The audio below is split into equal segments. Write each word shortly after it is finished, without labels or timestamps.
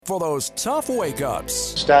For those tough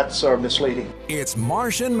wake-ups. Stats are misleading. It's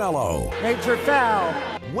Marsh and Mello. Major foul.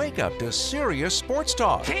 Wake up to serious sports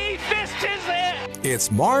talk. T-Fist is it. It's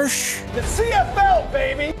Marsh. The CFL,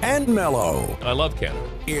 baby. And Mello. I love Canada.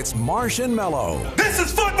 It's Marsh and Mello. This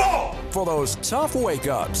is football. For those tough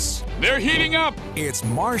wake-ups. They're heating up. It's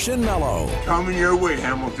Marsh and Mello. Coming your way,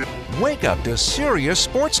 Hamilton. Wake up to serious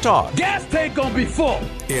sports talk. Gas tank gonna be full.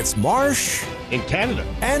 It's Marsh. In Canada.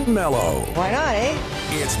 And Mello. Why not, eh?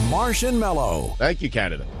 It's Marsh and Mello. Thank you,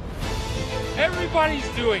 Canada. Everybody's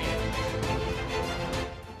doing it.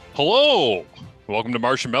 Hello. Welcome to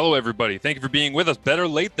Marsh and Mello, everybody. Thank you for being with us. Better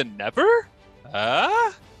late than never?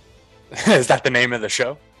 Is that the name of the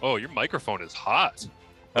show? Oh, your microphone is hot.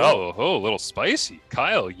 Oh, a little spicy.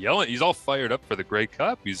 Kyle yelling. He's all fired up for the Grey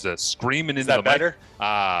Cup. He's screaming into that the better?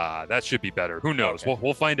 That should be better. Who knows? Okay.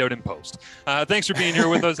 We'll find out in post. Thanks for being here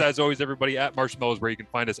with us. As always, everybody, at Marshmallows, where you can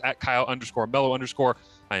find us at Kyle_Mello_.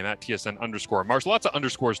 I am at TSN_ Marsh. Lots of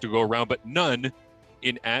underscores to go around, but none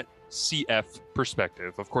in at CF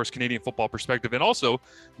Perspective. Of course, Canadian Football Perspective, and also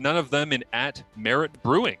none of them in at Merit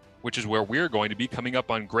Brewing, which is where we're going to be coming up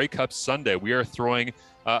on Grey Cup Sunday. We are throwing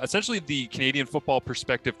essentially the Canadian Football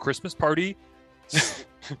Perspective Christmas party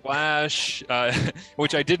slash,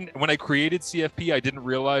 which I didn't, when I created CFP, I didn't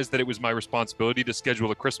realize that it was my responsibility to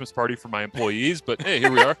schedule a Christmas party for my employees, but hey,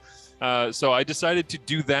 here we are. So I decided to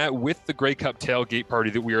do that with the Grey Cup tailgate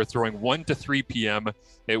party that we are throwing 1 to 3 p.m.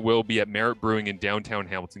 It will be at Merit Brewing in downtown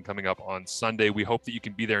Hamilton coming up on Sunday. We hope that you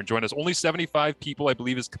can be there and join us. Only 75 people, I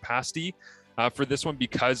believe, is capacity for this one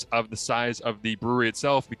because of the size of the brewery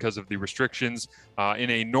itself, because of the restrictions.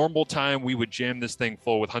 In a normal time, we would jam this thing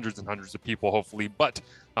full with hundreds and hundreds of people, hopefully. But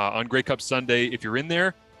on Grey Cup Sunday, if you're in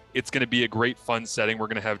there, it's going to be a great fun setting. We're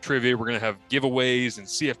going to have trivia, we're going to have giveaways and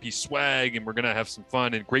CFP swag, and we're going to have some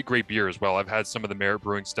fun and great beer as well. I've had some of the Merit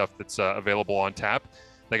Brewing stuff that's available on tap.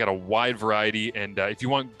 They got a wide variety, and if you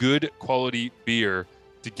want good quality beer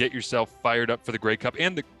to get yourself fired up for the Grey Cup,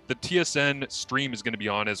 and the TSN stream is going to be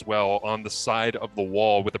on as well on the side of the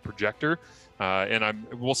wall with a projector. And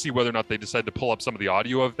we'll see whether or not they decide to pull up some of the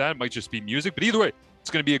audio of that. It might just be music, but either way, it's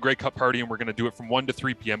going to be a Grey Cup party, and we're going to do it from 1 to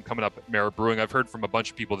 3 p.m. coming up at Merit Brewing. I've heard from a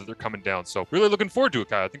bunch of people that they're coming down, so really looking forward to it,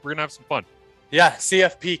 Kyle. I think we're going to have some fun. Yeah,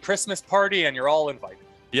 CFP Christmas party, and you're all invited.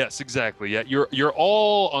 Yes, exactly. Yeah, you're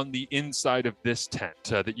all on the inside of this tent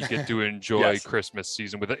that you get to enjoy Yes. Christmas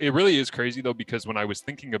season with. It really is crazy, though, because when I was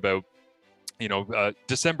thinking about,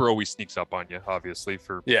 December always sneaks up on you, obviously,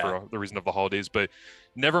 for the reason of the holidays, but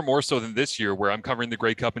never more so than this year, where I'm covering the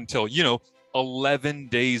Grey Cup until, 11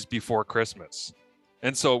 days before Christmas.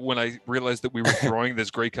 And so when I realized that we were throwing this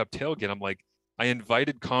Grey Cup tailgate, I'm like, I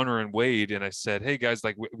invited Connor and Wade, and I said, hey guys,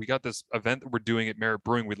 like we got this event that we're doing at Merit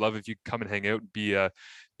Brewing. We'd love if you come and hang out and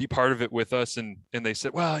be part of it with us. And they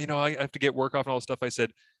said, well, I have to get work off and all this stuff. I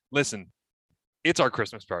said, listen, it's our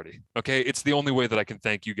Christmas party. Okay. It's the only way that I can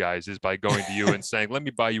thank you guys is by going to you and saying, let me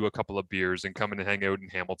buy you a couple of beers and come in and hang out in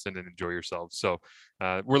Hamilton and enjoy yourselves. So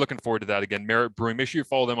we're looking forward to that. Again, Merit Brewing, make sure you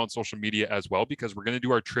follow them on social media as well, because we're going to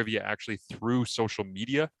do our trivia actually through social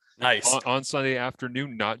media. Nice. On Sunday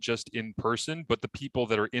afternoon, not just in person, but the people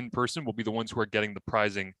that are in person will be the ones who are getting the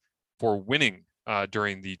prizing for winning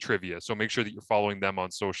during the trivia. So make sure that you're following them on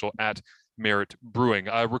social at Merit Brewing.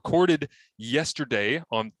 I recorded yesterday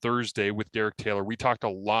on Thursday with Derek Taylor. We talked a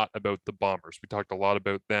lot about the Bombers. We talked a lot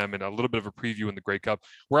about them and a little bit of a preview in the Grey Cup.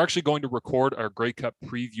 We're actually going to record our Grey Cup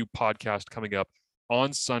preview podcast coming up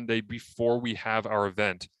on Sunday before we have our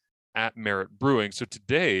event at Merit Brewing. So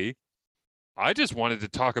today, I just wanted to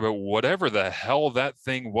talk about whatever the hell that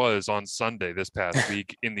thing was on Sunday this past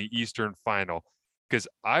week in the Eastern Final, because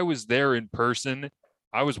I was there in person.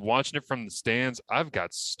 I was watching it from the stands. I've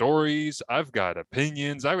got stories. I've got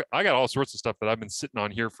opinions. I got all sorts of stuff that I've been sitting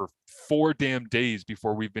on here for 4 damn days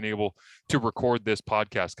before we've been able to record this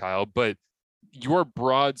podcast, Kyle. But your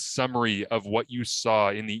broad summary of what you saw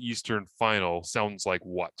in the Eastern Final sounds like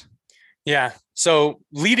what? Yeah. So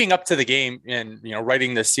leading up to the game and,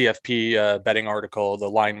 writing the CFP betting article, the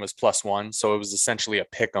line was +1. So it was essentially a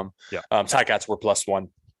pick 'em. Yeah. Ticats were +1.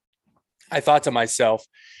 I thought to myself,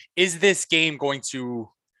 is this game going to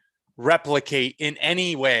replicate in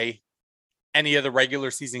any way any of the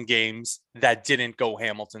regular season games that didn't go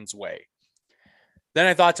Hamilton's way? Then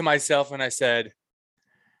I thought to myself and I said,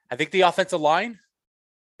 I think the offensive line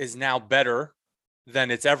is now better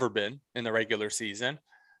than it's ever been in the regular season.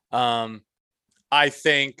 I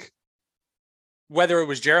think whether it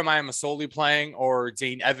was Jeremiah Masoli playing or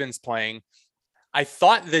Dane Evans playing, I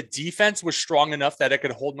thought the defense was strong enough that it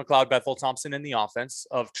could hold McLeod Bethel Thompson in the offense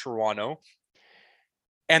of Toronto.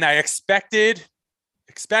 And I expected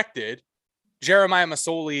Jeremiah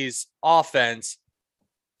Masoli's offense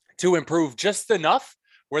to improve just enough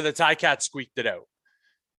where the Ticats squeaked it out.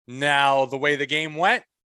 Now, the way the game went,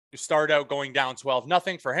 you start out going down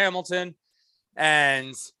 12-0 for Hamilton.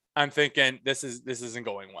 And I'm thinking this isn't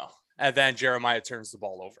going well. And then Jeremiah turns the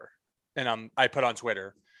ball over. And I put on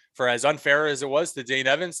Twitter, for as unfair as it was to Dane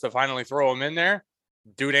Evans to finally throw him in there,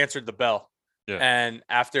 dude answered the bell. Yeah. And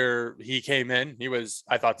after he came in, he was,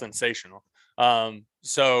 I thought, sensational.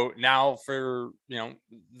 So now for,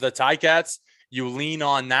 the Ticats, you lean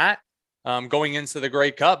on that going into the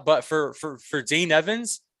Grey Cup. But for Dane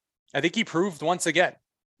Evans, I think he proved once again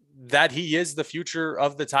that he is the future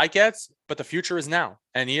of the Ticats, but the future is now.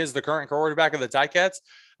 And he is the current quarterback of the Ticats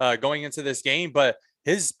going into this game. But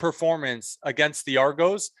his performance against the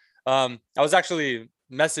Argos, I was actually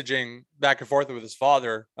messaging back and forth with his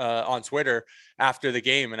father on Twitter after the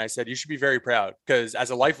game. And I said, you should be very proud, because as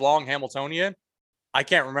a lifelong Hamiltonian, I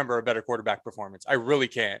can't remember a better quarterback performance. I really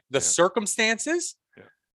can't. The circumstances,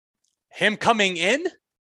 him coming in,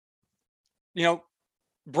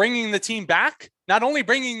 bringing the team back, not only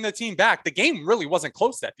bringing the team back, the game really wasn't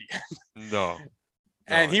close at the end. No.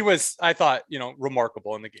 And he was, I thought,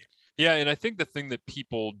 remarkable in the game. Yeah, and I think the thing that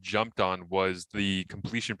people jumped on was the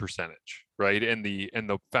completion percentage, right? And the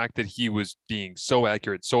fact that he was being so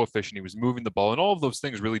accurate, so efficient, he was moving the ball, and all of those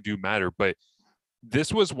things really do matter. But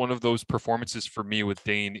this was one of those performances for me with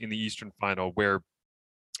Dane in the Eastern Final where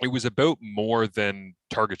it was about more than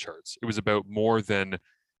target charts. It was about more than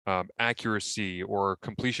accuracy or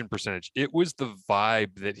completion percentage. It was the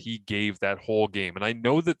vibe that he gave that whole game. And I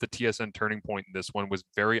know that the TSN turning point in this one was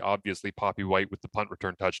very obviously Poppy White with the punt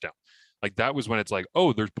return touchdown. Like, that was when it's like,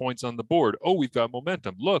 oh, there's points on the board. Oh, we've got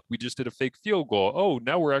momentum. Look, we just did a fake field goal. Oh,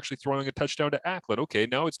 now we're actually throwing a touchdown to Ackland. Okay,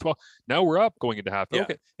 now it's 12. Now we're up going into half. Yeah.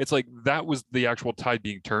 Okay. It's like that was the actual tide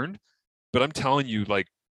being turned. But I'm telling you, like,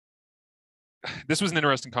 this was an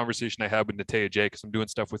interesting conversation I had with Nataya J, because I'm doing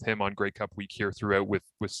stuff with him on Grey Cup week here throughout with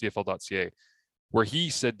CFL.ca, where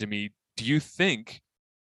he said to me, do you think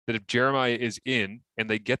that if Jeremiah is in and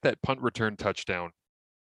they get that punt return touchdown,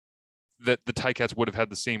 that the Ticats would have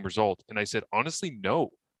had the same result? And I said, honestly,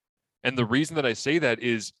 no. And the reason that I say that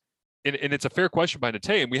is, and it's a fair question by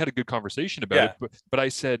Nataya, and we had a good conversation about it, but I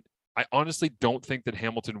said, I honestly don't think that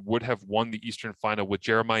Hamilton would have won the Eastern Final with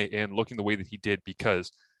Jeremiah in looking the way that he did,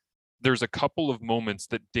 because there's a couple of moments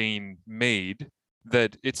that Dane made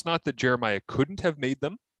that it's not that Jeremiah couldn't have made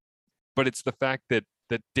them, but it's the fact that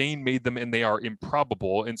Dane made them and they are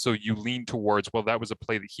improbable. And so you lean towards, well, that was a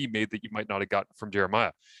play that he made that you might not have gotten from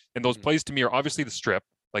Jeremiah. And those plays to me are obviously the strip,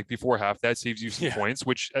 like before half, that saves you some points,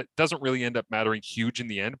 which doesn't really end up mattering huge in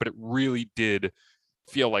the end, but it really did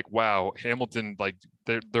feel like, wow, Hamilton, like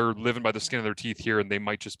they're living by the skin of their teeth here, and they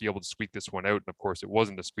might just be able to squeak this one out. And of course it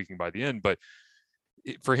wasn't a squeaking by the end, but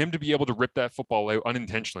for him to be able to rip that football out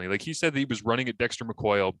unintentionally, like he said that he was running at Dexter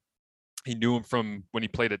McCoyle. He knew him from when he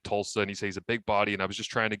played at Tulsa, and he said he's a big body, and I was just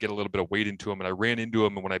trying to get a little bit of weight into him, and I ran into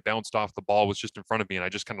him, and when I bounced off, the ball was just in front of me, and I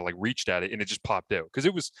just kind of like reached at it, and it just popped out,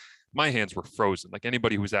 because my hands were frozen. Like,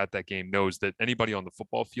 anybody who's at that game knows that anybody on the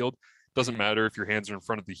football field, doesn't matter if your hands are in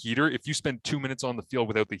front of the heater. If you spend 2 minutes on the field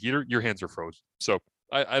without the heater, your hands are frozen. So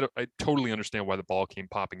I totally understand why the ball came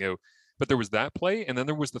popping out. But there was that play, and then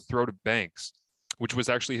there was the throw to Banks, which was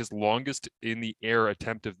actually his longest in the air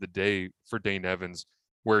attempt of the day for Dane Evans,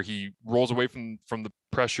 where he rolls away from the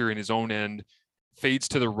pressure in his own end, fades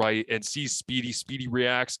to the right, and sees Speedy. Speedy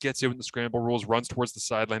reacts, gets out in the scramble rules, runs towards the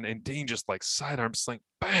sideline, and Dane just like sidearm sling,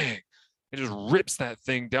 bang, and just rips that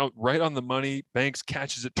thing down right on the money. Banks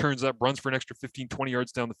catches it, turns up, runs for an extra 15, 20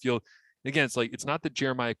 yards down the field. And again, it's like, it's not that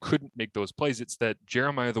Jeremiah couldn't make those plays. It's that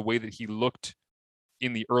Jeremiah, the way that he looked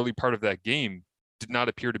in the early part of that game, did not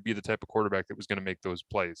appear to be the type of quarterback that was going to make those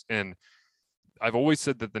plays. And I've always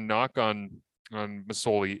said that the knock on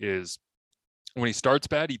Masoli is, when he starts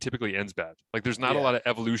bad, he typically ends bad. Like, there's not a lot of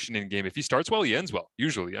evolution in game. If he starts well, he ends well,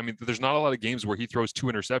 usually. I mean, there's not a lot of games where he throws 2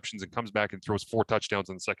 interceptions and comes back and throws 4 touchdowns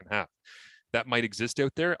in the second half. That might exist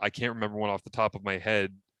out there. I can't remember one off the top of my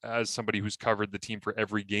head, as somebody who's covered the team for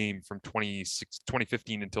every game from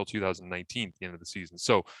 2015 until 2019 at the end of the season.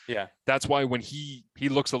 So that's why when he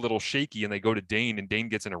looks a little shaky and they go to Dane and Dane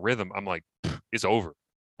gets in a rhythm, I'm like, it's over.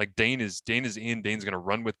 Like, Dane is in. Dane's going to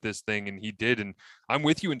run with this thing, and he did. And I'm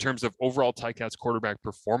with you in terms of overall Ticats quarterback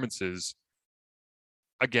performances.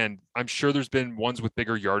 Again, I'm sure there's been ones with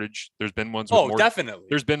bigger yardage. There's been ones with more, definitely.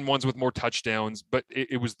 There's been ones with more touchdowns, but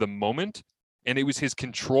it was the moment, and it was his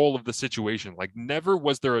control of the situation. Like, never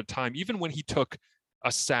was there a time, even when he took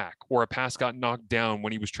a sack or a pass got knocked down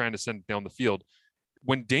when he was trying to send it down the field,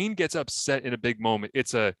 when Dane gets upset in a big moment,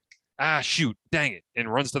 it's a shoot, dang it,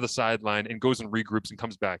 and runs to the sideline and goes and regroups and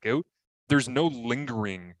comes back out. There's no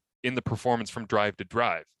lingering in the performance from drive to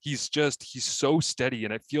drive. He's so steady,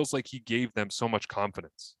 and it feels like he gave them so much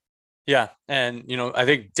confidence. Yeah. And, I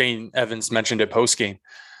think Dane Evans mentioned it post game.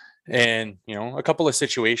 And, a couple of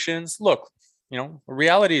situations. Look,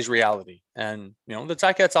 reality is reality. And, the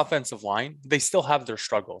Ticats offensive line, they still have their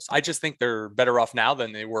struggles. I just think they're better off now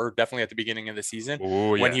than they were definitely at the beginning of the season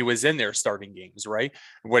when he was in their starting games, right?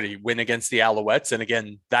 Where he win against the Alouettes. And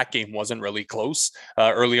again, that game wasn't really close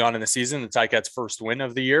early on in the season. The Ticats' first win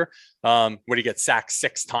of the year, where he gets sacked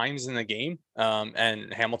 6 times in the game.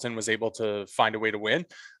 And Hamilton was able to find a way to win.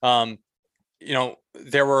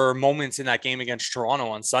 There were moments in that game against Toronto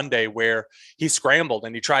on Sunday where he scrambled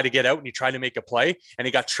and he tried to get out and he tried to make a play and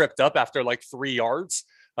he got tripped up after like 3 yards,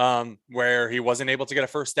 where he wasn't able to get a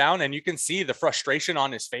first down. And you can see the frustration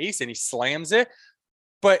on his face and he slams it.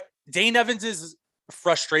 But Dane Evans's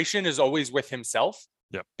frustration is always with himself.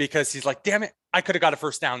 Yep. Because he's like, damn it, I could have got a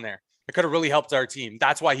first down there. It could have really helped our team.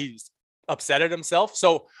 That's why he's upset at himself.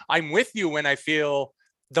 So I'm with you when I feel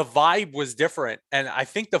the vibe was different. And I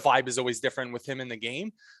think the vibe is always different with him in the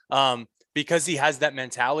game, because he has that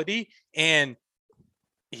mentality and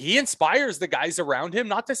he inspires the guys around him.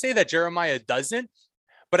 Not to say that Jeremiah doesn't,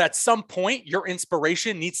 but at some point your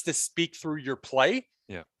inspiration needs to speak through your play.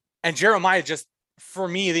 Yeah. And Jeremiah just, for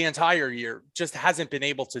me, the entire year just hasn't been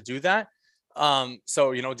able to do that.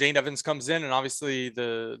 So, Dane Evans comes in and obviously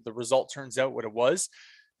the result turns out what it was.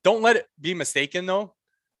 Don't let it be mistaken though.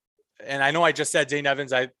 And I know I just said Dane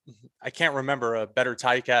Evans. I can't remember a better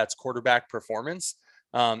Ticats quarterback performance.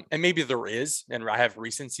 And maybe there is, and I have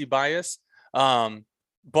recency bias.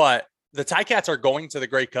 But the Ticats are going to the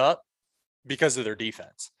Grey Cup because of their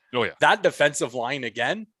defense. Oh yeah. That defensive line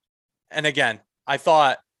again. And again, I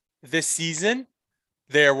thought this season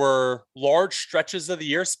there were large stretches of the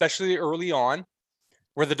year, especially early on,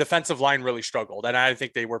 where the defensive line really struggled. And I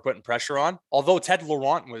think they were putting pressure on, although Ted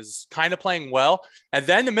Laurent was kind of playing well. And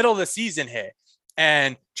then the middle of the season hit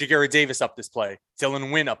and Jagari Davis up this play,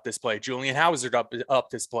 Dylan Wynn up this play, Julian Hauser up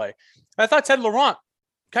this play. I thought Ted Laurent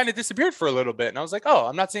kind of disappeared for a little bit. And I was like, oh,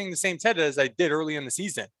 I'm not seeing the same Ted as I did early in the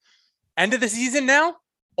season. End of the season now,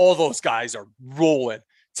 all those guys are rolling.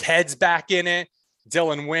 Ted's back in it,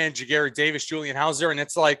 Dylan Wynn, Jagari Davis, Julian Hauser. And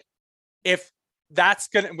it's like, if that's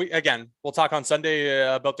we'll talk on Sunday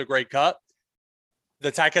about the Grey Cup.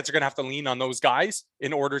 The Ticats are going to have to lean on those guys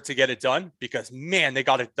in order to get it done because, man, they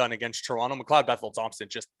got it done against Toronto. McLeod Bethel-Thompson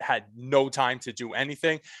just had no time to do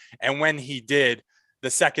anything. And when he did, the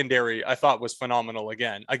secondary, I thought, was phenomenal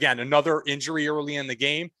again. Again, another injury early in the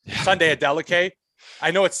game. Tunde Adeleke.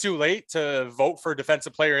 I know it's too late to vote for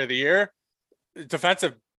Defensive Player of the Year.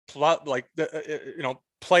 Defensive, player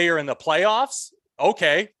in the playoffs.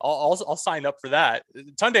 Okay, I'll sign up for that.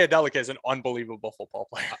 Tunde Adeleke is an unbelievable football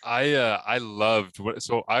player. I loved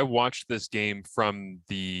I watched this game from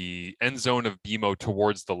the end zone of BMO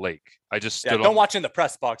towards the lake. I just stood don't watch in the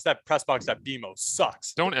press box. That press box at BMO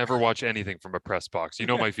sucks. Don't ever watch anything from a press box. You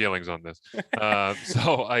know my feelings on this.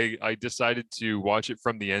 So I decided to watch it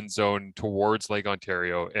from the end zone towards Lake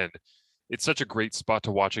Ontario, and it's such a great spot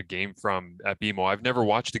to watch a game from at BMO. I've never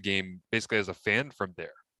watched a game basically as a fan from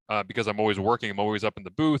there. Because I'm always working, I'm always up in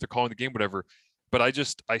the booth or calling the game, whatever. But I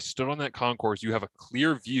stood on that concourse. You have a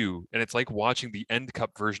clear view, and it's like watching the end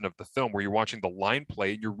cup version of the film where you're watching the line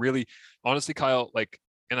play. And you're really, honestly, Kyle,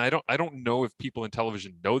 and I don't know if people in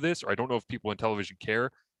television know this, or I don't know if people in television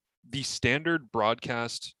care. The standard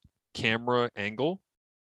broadcast camera angle,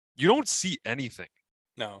 you don't see anything.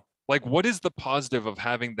 No. What is the positive of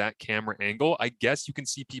having that camera angle? I guess you can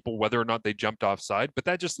see people whether or not they jumped offside, but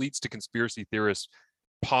that just leads to conspiracy theorists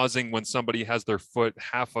pausing when somebody has their foot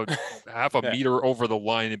half a meter over the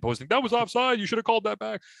line and posting that was offside, you should have called that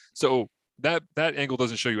back. So that angle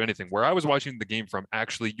doesn't show you anything. Where I was watching the game from,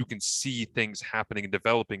 actually you can see things happening and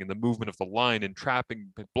developing in the movement of the line and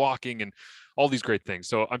trapping and blocking and all these great things.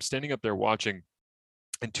 So I'm standing up there watching,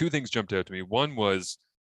 and 2 things jumped out to me. One was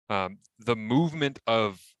the movement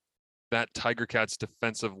of that Tiger Cats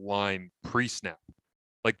defensive line pre-snap.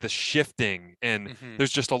 The shifting, and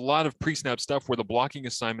there's just a lot of pre-snap stuff where the blocking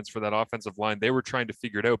assignments for that offensive line, they were trying to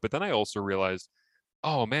figure it out. But then I also realized,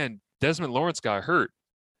 oh man, Desmond Lawrence got hurt.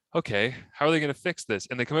 Okay, how are they going to fix this?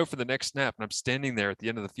 And they come out for the next snap, and I'm standing there at the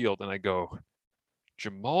end of the field, and I go,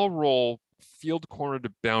 Jamal Roll, field corner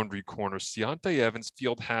to boundary corner, Ciante Evans,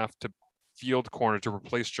 field half to field corner to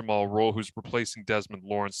replace Jamal Roll, who's replacing Desmond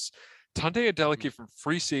Lawrence. Tunde Adeleke from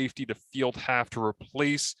free safety to field half to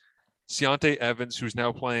replace Ciante Evans, who's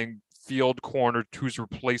now playing field corner who's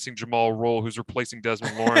replacing Jamal Roll, who's replacing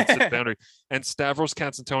Desmond Lawrence at boundary, and Stavros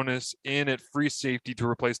Katsantonis in at free safety to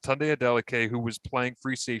replace Tunde Adeleke, who was playing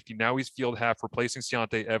free safety. Now he's field half, replacing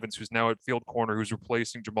Deontay Evans, who's now at field corner, who's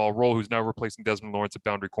replacing Jamal Roll, who's now replacing Desmond Lawrence at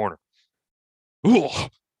boundary corner. Ooh.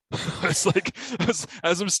 It's like,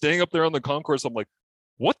 as I'm staying up there on the concourse, I'm like,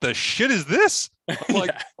 what the shit is this? I'm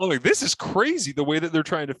like, I'm like, this is crazy the way that they're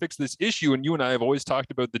trying to fix this issue. And you and I have always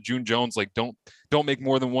talked about the June Jones, like don't make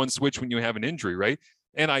more than one switch when you have an injury, right?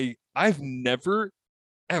 And I've never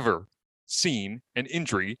ever seen an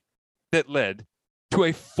injury that led to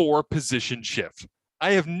a 4-position shift.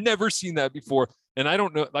 I have never seen that before. And I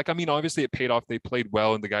don't know, like, I mean, obviously it paid off. They played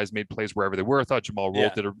well and the guys made plays wherever they were. I thought Jamal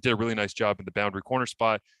Roll did a really nice job in the boundary corner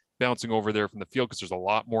spot, bouncing over there from the field because there's a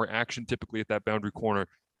lot more action typically at that boundary corner.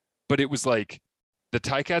 But it was like the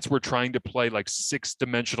Ticats were trying to play like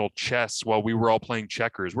 6-dimensional chess while we were all playing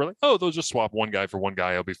checkers. We're like, oh, they'll just swap one guy for one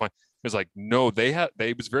guy. It'll be fine. It was like, no,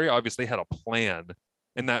 it was very obvious they had a plan.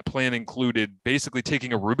 And that plan included basically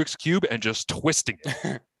taking a Rubik's Cube and just twisting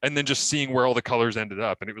it and then just seeing where all the colors ended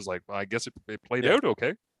up. And it was like, well, I guess it played out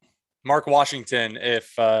okay. Mark Washington,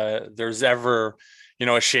 if there's ever, a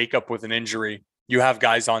shakeup with an injury, you have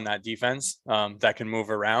guys on that defense that can move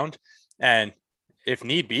around. And if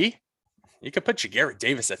need be, you could put Ja'Garrett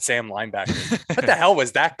Davis at Sam linebacker. What the hell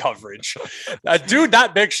was that coverage? A dude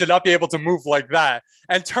that big should not be able to move like that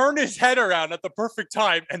and turn his head around at the perfect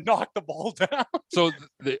time and knock the ball down. So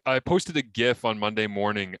I posted a GIF on Monday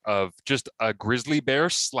morning of just a grizzly bear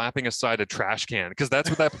slapping aside a trash can, because that's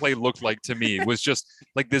what that play looked like to me. It was just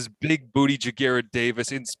like this big booty Ja'Garrett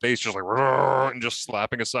Davis in space, just like and just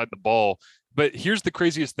slapping aside the ball. But here's the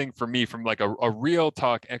craziest thing for me from like a real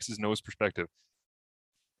talk X's and O's perspective.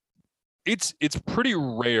 It's pretty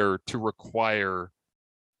rare to require,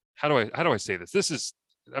 how do I say this? This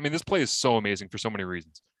play is so amazing for so many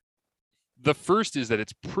reasons. The first is that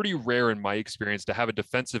it's pretty rare in my experience to have a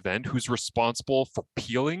defensive end who's responsible for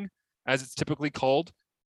peeling, as it's typically called,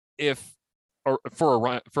 for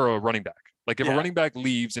a running back. Like if a running back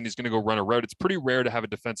leaves and he's going to go run a route, it's pretty rare to have a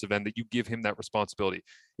defensive end that you give him that responsibility.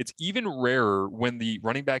 It's even rarer when the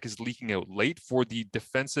running back is leaking out late for the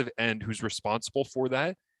defensive end who's responsible for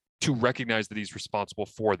that to recognize that he's responsible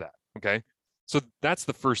for that. Okay. So that's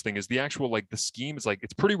the first thing, is the actual, like the scheme is like,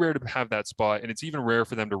 it's pretty rare to have that spot. And it's even rare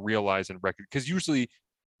for them to realize and recognize, because usually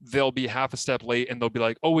they'll be half a step late and they'll be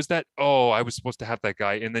like, oh, I was supposed to have that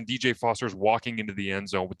guy. And then DJ Foster's walking into the end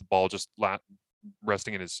zone with the ball just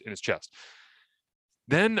resting in his chest.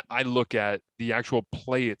 Then I look at the actual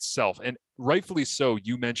play itself, and rightfully so.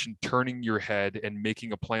 You mentioned turning your head and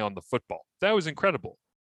making a play on the football. That was incredible.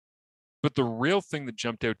 But the real thing that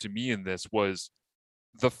jumped out to me in this was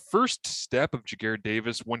the first step of Ja'Garrett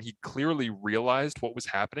Davis when he clearly realized what was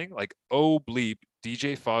happening. Like, oh, bleep,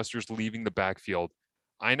 DJ Foster's leaving the backfield.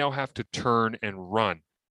 I now have to turn and run.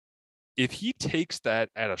 If he takes that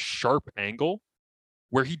at a sharp angle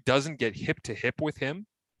where he doesn't get hip to hip with him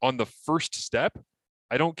on the first step,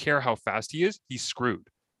 I don't care how fast he is, he's screwed.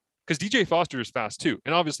 Because DJ Foster is fast too.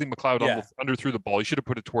 And obviously McLeod underthrew the ball. He should have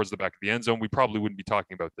put it towards the back of the end zone. We probably wouldn't be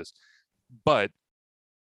talking about this. But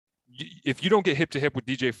if you don't get hip to hip with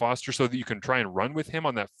DJ Foster so that you can try and run with him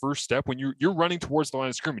on that first step, when you're running towards the line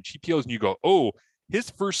of scrimmage, he peels and you go, oh, his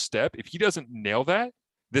first step, if he doesn't nail that,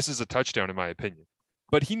 this is a touchdown in my opinion.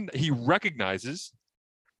 But he recognizes,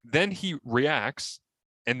 then he reacts,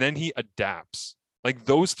 and then he adapts. Like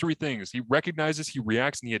those three things. He recognizes, he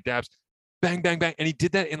reacts, and he adapts. Bang, bang, bang. And he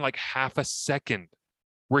did that in like half a second,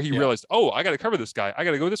 where he realized, oh, I got to cover this guy. I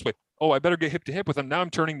got to go this way. Oh, I better get hip to hip with him. Now I'm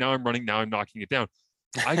turning, now I'm running, now I'm knocking it down.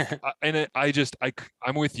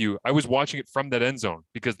 I'm with you. I was watching it from that end zone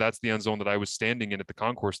because that's the end zone that I was standing in at the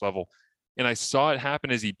concourse level. And I saw it happen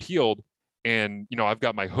as he peeled. And, I've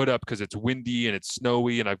got my hood up because it's windy and it's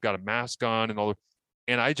snowy and I've got a mask on and all.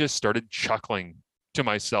 And I just started chuckling to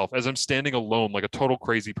myself as I'm standing alone, like a total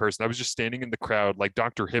crazy person. I was just standing in the crowd, like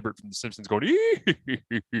Dr. Hibbert from The Simpsons going,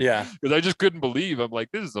 yeah, because I just couldn't believe. I'm like,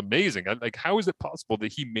 this is amazing. How is it possible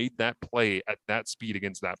that he made that play at that speed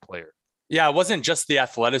against that player? Yeah, it wasn't just the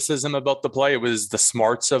athleticism about the play. It was the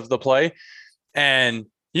smarts of the play. And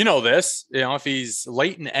if he's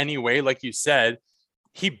late in any way, like you said,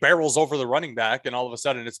 he barrels over the running back and all of a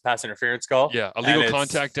sudden it's a pass interference call. Yeah. Illegal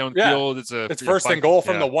contact downfield. It's first and goal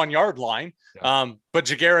from the 1 yard line. Yeah. But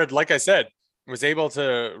Ja'Garrett, like I said, was able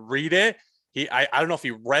to read it. I don't know if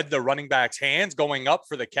he read the running back's hands going up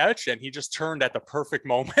for the catch, and he just turned at the perfect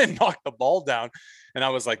moment and knocked the ball down. And I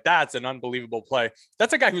was like, that's an unbelievable play.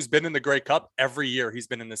 That's a guy who's been in the Grey Cup every year. He's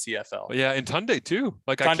been in the CFL. Yeah. And Tunde too.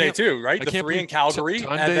 Tunde too, right? The 3 in Calgary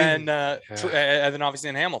and then obviously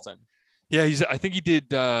in Hamilton. Yeah, I think he did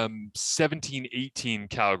 17-18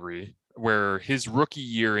 Calgary, where his rookie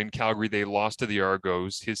year in Calgary, they lost to the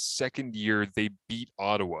Argos. His second year, they beat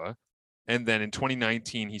Ottawa. And then in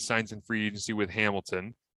 2019, he signs in free agency with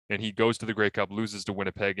Hamilton, and he goes to the Grey Cup, loses to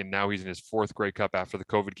Winnipeg, and now he's in his fourth Grey Cup after the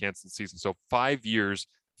COVID canceled season. So 5 years,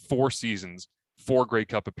 4 seasons, 4 Grey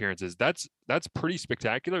Cup appearances. That's pretty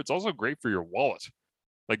spectacular. It's also great for your wallet.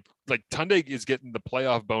 Like Tunde is getting the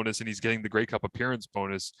playoff bonus and he's getting the Grey Cup appearance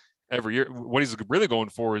bonus every year. What he's really going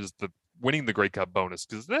for is the winning the Grey Cup bonus,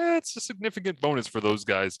 because that's a significant bonus for those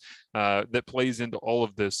guys that plays into all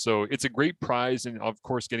of this. So it's a great prize, and of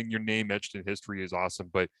course, getting your name etched in history is awesome.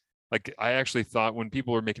 But like, I actually thought when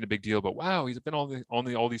people were making a big deal about, wow, he's been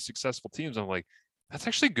on all these successful teams, I'm like, that's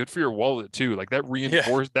actually good for your wallet too. Like that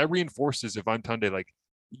reinforces if I'm Tunde, like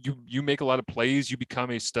you make a lot of plays, you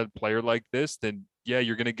become a stud player like this, then yeah,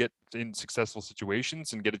 you're going to get in successful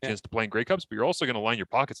situations and get a chance to play in Grey Cups, but you're also going to line your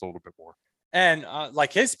pockets a little bit more. And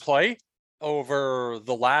like his play over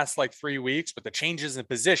the last like 3 weeks with the changes in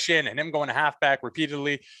position and him going to halfback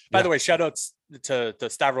repeatedly. By the way, shout outs to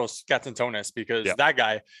Stavros Katsantonis, because that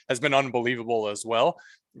guy has been unbelievable as well.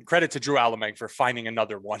 Credit to Drew Alameg for finding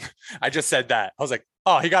another one. I just said that. I was like,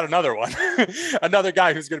 oh, he got another one. Another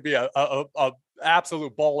guy who's going to be a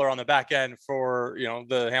absolute baller on the back end for,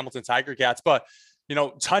 the Hamilton Tiger Cats. But,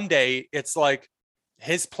 Tunde, it's like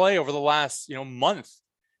his play over the last, month.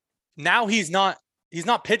 Now he's not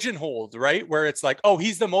pigeonholed, right? Where it's like, oh,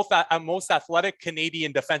 he's the most athletic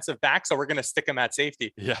Canadian defensive back, so we're going to stick him at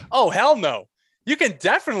safety. Yeah. Oh, hell no. You can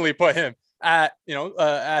definitely put him at,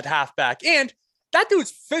 at halfback. And that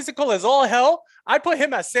dude's physical as all hell. I put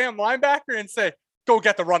him at Sam linebacker and say, go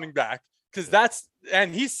get the running back.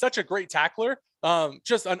 And he's such a great tackler.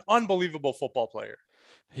 Just an unbelievable football player.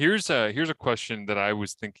 Here's a question that I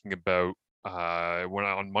was thinking about when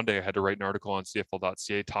on Monday I had to write an article on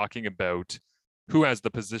CFL.ca talking about who has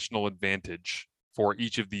the positional advantage for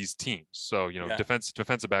each of these teams. So,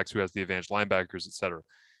 defensive backs, who has the advantage, linebackers, etc.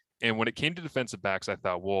 And when it came to defensive backs, I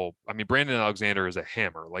thought, well, I mean, Brandon Alexander is a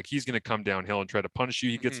hammer. Like, he's going to come downhill and try to punish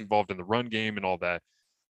you. He gets involved in the run game and all that.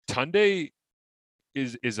 Tunde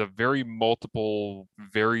is a very multiple,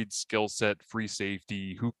 varied skill set free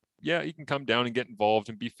safety who, he can come down and get involved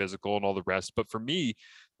and be physical and all the rest. But for me,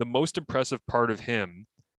 the most impressive part of him,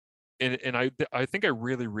 and I think I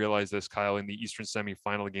really realized this, Kyle, in the Eastern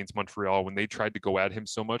semifinal against Montreal when they tried to go at him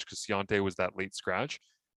so much because Ciante was that late scratch,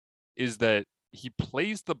 is that he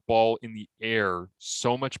plays the ball in the air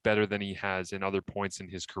so much better than he has in other points in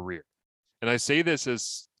his career. And I say this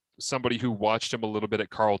as somebody who watched him a little bit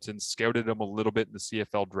at Carleton, scouted him a little bit in the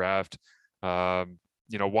CFL draft,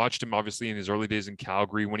 watched him obviously in his early days in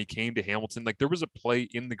Calgary. When he came to Hamilton, like, there was a play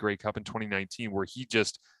in the Grey Cup in 2019 where he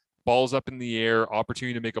just balls up in the air,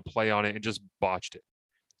 opportunity to make a play on it, and just botched it.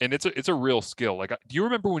 And it's a real skill. Like, do you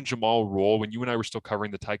remember when Jamal Roll, when you and I were still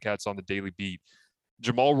covering the Ticats on the Daily Beat,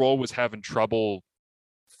 Jamal Roll was having trouble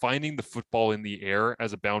finding the football in the air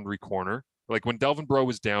as a boundary corner? Like, when Delvin Breaux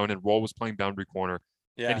was down and Roll was playing boundary corner,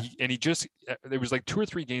 and he just, there was like 2 or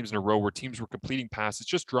 3 games in a row where teams were completing passes,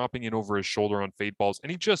 just dropping in over his shoulder on fade balls,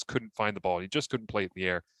 and he just couldn't find the ball. He just couldn't play it in the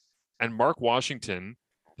air. And Mark Washington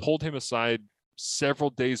pulled him aside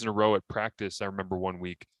several days in a row at practice, I remember one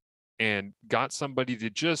week, and got somebody to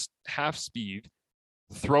just half speed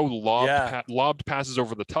throw lobbed passes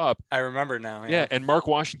over the top. I remember now. Yeah, and Mark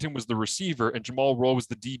Washington was the receiver and Jamal Roll was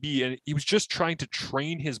the DB, and he was just trying to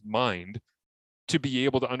train his mind to be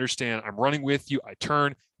able to understand, I'm running with you, I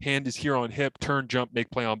turn, hand is here on hip, turn, jump, make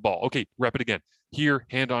play on ball. Okay, rep it again. Here,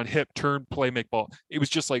 hand on hip, turn, play, make ball. It was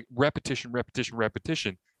just like repetition.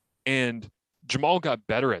 And Jamal got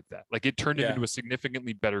better at that. Like, it turned him into a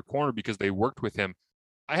significantly better corner because they worked with him.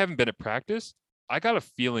 I haven't been at practice. I got a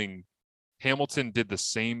feeling Hamilton did the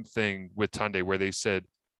same thing with Tunde, where they said,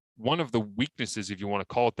 one of the weaknesses, if you want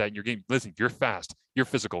to call it that, in your game, listen, you're fast, you're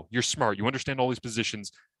physical, you're smart, you understand all these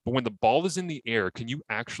positions, but when the ball is in the air, can you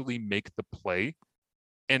actually make the play?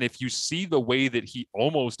 And if you see the way that he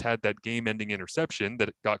almost had that game-ending interception that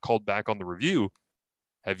got called back on the review,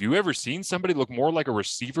 have you ever seen somebody look more like a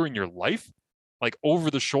receiver in your life? Like,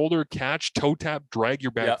 over the shoulder catch, toe tap, drag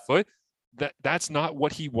your back foot? That's not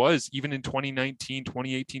what he was even in 2019,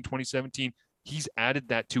 2018, 2017. He's added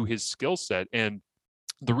that to his skill set. And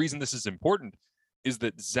the reason this is important is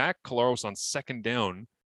that Zach Collaros on second down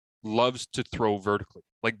loves to throw vertically.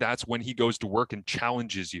 Like, that's when he goes to work and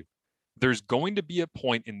challenges you. There's going to be a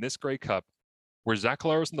point in this Grey Cup where Zach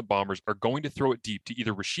Collaros and the Bombers are going to throw it deep to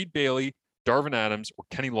either Rasheed Bailey, Darvin Adams, or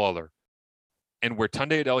Kenny Lawler, and where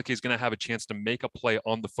Tunde Adeleke is going to have a chance to make a play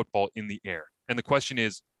on the football in the air. And the question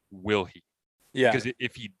is, will he? Yeah. Because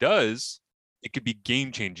if he does, it could be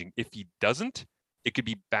game changing. If he doesn't, it could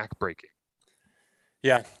be backbreaking.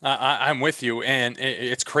 Yeah, I'm with you. And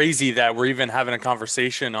it's crazy that we're even having a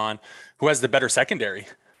conversation on who has the better secondary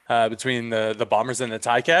between the Bombers and the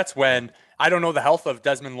Ticats when I don't know the health of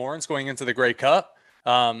Desmond Lawrence going into the Grey Cup.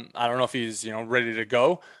 I don't know if he's, ready to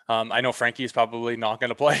go. I know Frankie is probably not going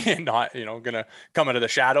to play and not, going to come out of the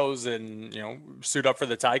shadows and, suit up for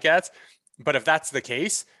the Ticats. But if that's the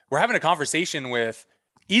case, we're having a conversation with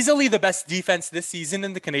easily the best defense this season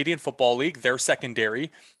in the Canadian Football League, their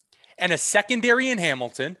secondary, and a secondary in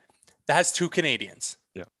Hamilton that has 2 Canadians.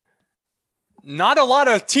 Yeah. Not a lot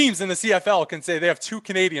of teams in the CFL can say they have 2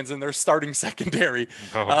 Canadians in their starting secondary.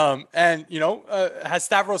 Oh. Has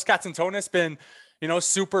Stavros Katsantonis been,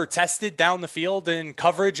 super tested down the field in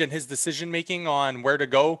coverage and his decision-making on where to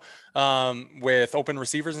go with open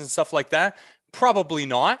receivers and stuff like that? Probably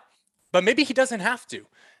not, but maybe he doesn't have to.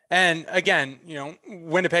 And again,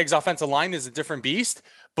 Winnipeg's offensive line is a different beast,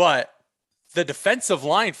 but the defensive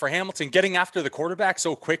line for Hamilton getting after the quarterback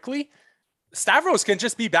so quickly, Stavros can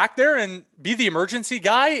just be back there and be the emergency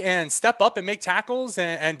guy and step up and make tackles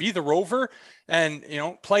and be the rover and,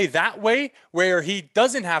 play that way where he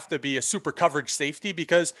doesn't have to be a super coverage safety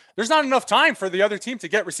because there's not enough time for the other team to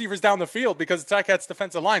get receivers down the field because the Ticats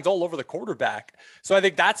defensive line's all over the quarterback. So I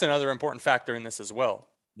think that's another important factor in this as well.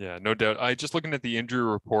 Yeah, no doubt. I just looking at the injury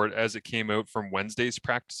report as it came out from Wednesday's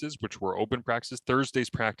practices, which were open practices. Thursday's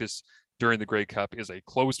practice during the Grey Cup is a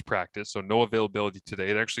closed practice, so no availability today.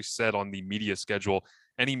 It actually said on the media schedule,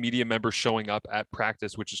 any media member showing up at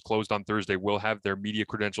practice, which is closed on Thursday, will have their media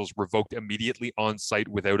credentials revoked immediately on site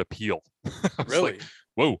without appeal. Really? Like,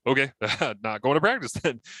 whoa, okay, not going to practice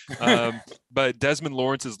then. But Desmond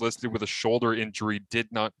Lawrence is listed with a shoulder injury, did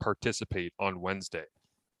not participate on Wednesday.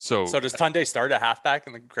 So does Tunde start at halfback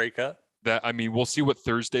in the Grey Cup? We'll see what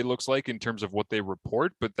Thursday looks like in terms of what they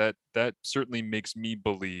report, but that certainly makes me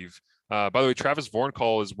believe. By the way, Travis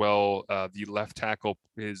Vornkall as well, the left tackle,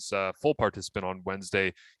 is full participant on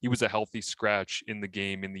Wednesday. He was a healthy scratch in the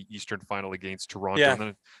game in the Eastern Final against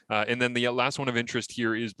Toronto. Yeah. And then the last one of interest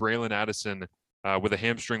here is Braylon Addison with a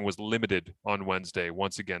hamstring was limited on Wednesday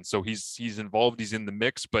once again. So he's involved. He's in the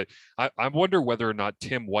mix, but I wonder whether or not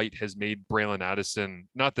Tim White has made Braylon Addison,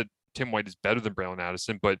 not that Tim White is better than Braylon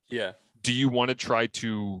Addison, but yeah. Do you want to try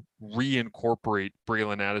to reincorporate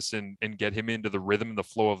Braylon Addison and get him into the rhythm and the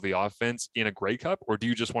flow of the offense in a Grey Cup? Or do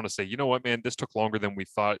you just want to say, you know what, man, this took longer than we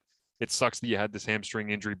thought. It sucks that you had this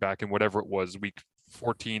hamstring injury back in whatever it was, week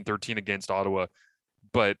 14, 13 against Ottawa.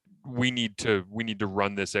 But we need to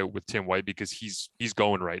run this out with Tim White because he's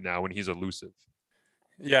going right now and he's elusive.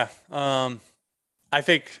 Yeah. I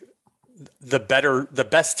think the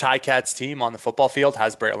best Ticats team on the football field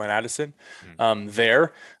has Braylon Addison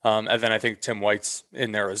there. And then I think Tim White's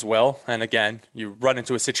in there as well. And again, you run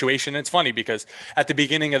into a situation. It's funny because at the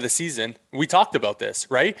beginning of the season, we talked about this,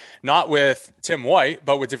 right? Not with Tim White,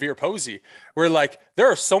 but with DeVere Posey. We're like,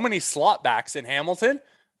 there are so many slot backs in Hamilton.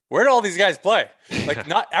 Where do all these guys play? Like,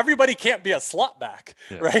 not everybody can't be a slot back,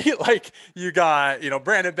 right? Like, you got,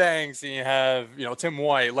 Brandon Banks, and you have, Tim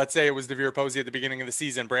White. Let's say it was DeVere Posey at the beginning of the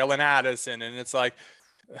season, Braylon Addison, and it's like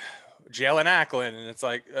Jalen Ackland, and it's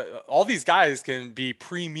like all these guys can be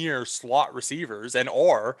premier slot receivers and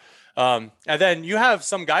then you have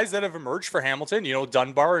some guys that have emerged for Hamilton,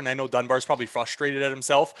 Dunbar, and I know Dunbar's probably frustrated at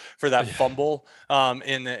himself for that fumble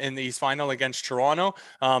in the East Final against Toronto.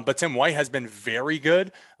 But Tim White has been very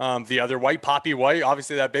good. The other White, Poppy White,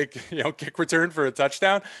 obviously that big, kick return for a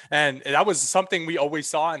touchdown. And that was something we always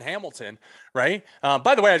saw in Hamilton, right?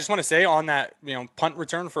 By the way, I just want to say on that, punt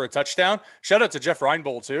return for a touchdown, shout out to Jeff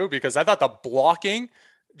Reinbold too, because I thought the blocking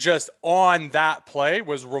just on that play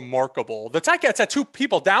was remarkable. The Ticats had 2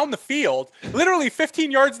 people down the field, literally 15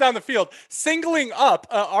 yards down the field, singling up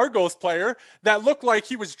an Argos player that looked like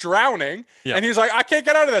he was drowning. Yeah. And he was like, I can't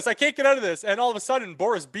get out of this. I can't get out of this. And all of a sudden,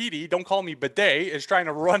 Boris Beatty, don't call me Bidet, is trying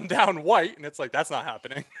to run down White. And it's like, that's not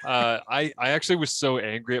happening. I actually was so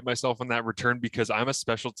angry at myself on that return because I'm a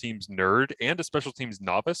special teams nerd and a special teams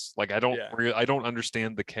novice. Like I don't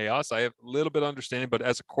understand the chaos. I have a little bit of understanding, but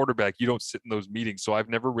as a quarterback, you don't sit in those meetings. So I've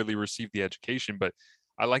never really received the education, but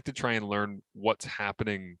I like to try and learn what's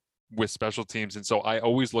happening with special teams. And so I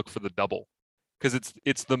always look for the double because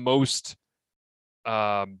it's the most,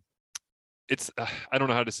 I don't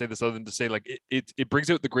know how to say this other than to say like, it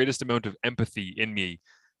brings out the greatest amount of empathy in me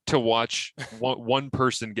to watch one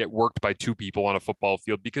person get worked by 2 people on a football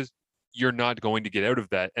field because you're not going to get out of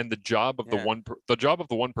that. And the job of the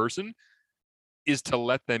one person is to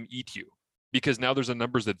let them eat you. Because now there's a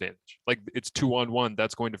numbers advantage. Like it's 2-on-1.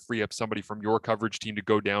 That's going to free up somebody from your coverage team to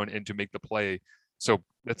go down and to make the play. So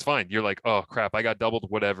that's fine. You're like, oh crap, I got doubled,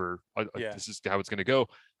 whatever. Yeah. This is how it's going to go.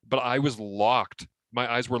 But I was locked. My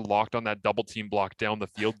eyes were locked on that double team block down the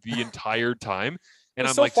field the entire time. And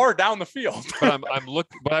I'm so like, far down the field. but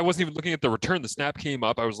but I wasn't even looking at the return. The snap came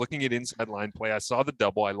up. I was looking at inside line play. I saw the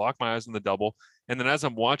double. I locked my eyes on the double. And then as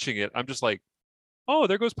I'm watching it, I'm just like, oh,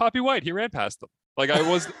 there goes Poppy White. He ran past them. Like I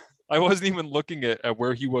wasn't even looking at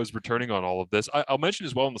where he was returning on all of this. I'll mention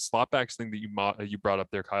as well in the slotbacks thing that you brought up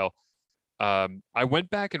there, Kyle. I went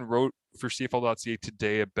back and wrote for CFL.ca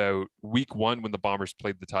today about week 1 when the Bombers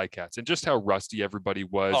played the Ticats and just how rusty everybody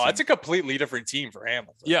was. Oh, it's a completely different team for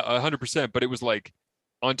Hamilton. Yeah, 100%. But it was like,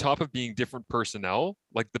 on top of being different personnel,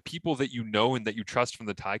 like the people that you know and that you trust from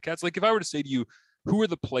the Ticats. Like if I were to say to you, who are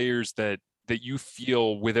the players that you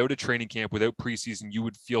feel without a training camp, without preseason, you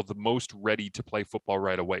would feel the most ready to play football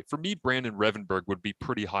right away? For me, Brandon Revenberg would be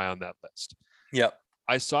pretty high on that list. Yep.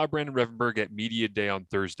 I saw Brandon Revenberg at media day on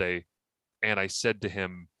Thursday, and I said to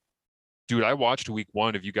him, dude, I watched week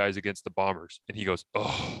 1 of you guys against the Bombers. And he goes,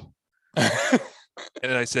 oh.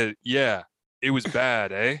 And I said, yeah, it was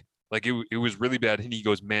bad, eh? Like it was really bad. And he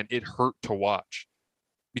goes, man, it hurt to watch.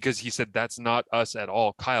 Because he said, that's not us at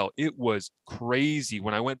all. Kyle, it was crazy.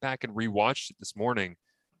 When I went back and rewatched it this morning,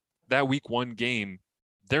 that week 1 game,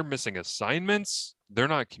 they're missing assignments. They're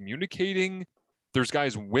not communicating. There's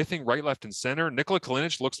guys whiffing right, left, and center. Nikola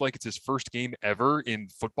Kalinic looks like it's his first game ever in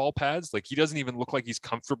football pads. Like he doesn't even look like he's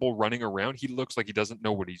comfortable running around. He looks like he doesn't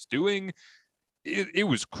know what he's doing. It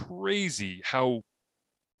was crazy how,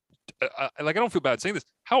 I don't feel bad saying this,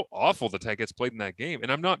 how awful the Ticats played in that game.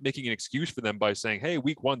 And I'm not making an excuse for them by saying, hey,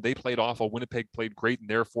 week 1, they played awful. Winnipeg played great, and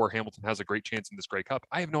therefore Hamilton has a great chance in this Grey Cup.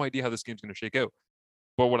 I have no idea how this game's going to shake out.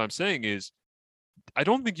 But what I'm saying is, I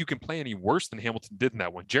don't think you can play any worse than Hamilton did in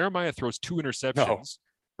that one. Jeremiah throws 2 interceptions,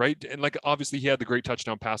 right? And like, obviously he had the great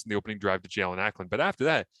touchdown pass in the opening drive to Jalen Ackland. But after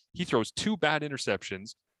that, he throws 2 bad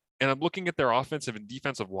interceptions. And I'm looking at their offensive and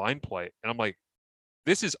defensive line play. And I'm like,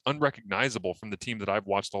 this is unrecognizable from the team that I've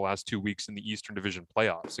watched the last 2 weeks in the Eastern Division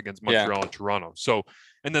playoffs against Montreal and Toronto. So,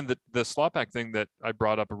 and then the slot back thing that I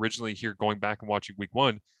brought up originally here, going back and watching week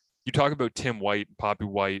 1, you talk about Tim White, Poppy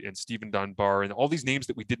White, and Stephen Dunbar, and all these names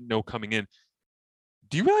that we didn't know coming in.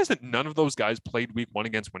 Do you realize that none of those guys played week 1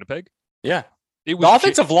 against Winnipeg? Yeah. It was the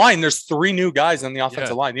offensive line, there's 3 new guys on the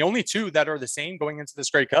offensive Yeah. line. The only 2 that are the same going into this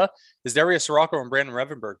Grey Cup is Darius Sirocco and Brandon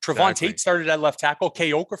Revenberg. Trevon Exactly. Tate started at left tackle.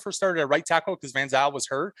 Kay Okafor started at right tackle because Van Zyl was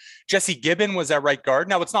hurt. Jesse Gibbon was at right guard.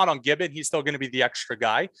 Now, it's not on Gibbon. He's still going to be the extra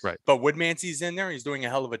guy. Right. But Woodmansey's in there. He's doing a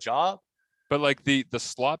hell of a job. But like the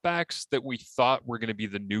slot backs that we thought were going to be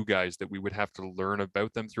the new guys that we would have to learn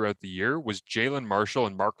about them throughout the year was Jalen Marshall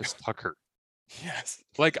and Marcus Tucker. Yes.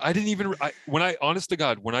 Like I didn't even, honest to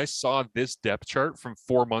God, when I saw this depth chart from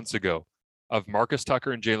 4 months ago of Marcus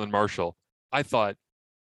Tucker and Jalen Marshall, I thought,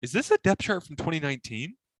 is this a depth chart from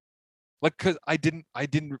 2019? Like, cause I didn't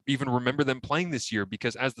even remember them playing this year,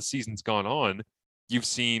 because as the season's gone on, you've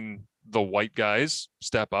seen the white guys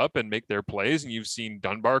step up and make their plays, and you've seen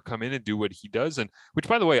Dunbar come in and do what he does. And which,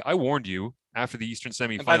 by the way, I warned you after the Eastern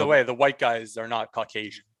semifinal. And by the way, the white guys are not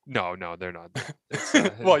Caucasian. No, they're not.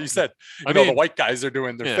 Well, you said, the white guys are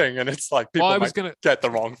doing their thing, and it's like people might get the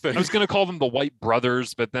wrong thing. I was going to call them the White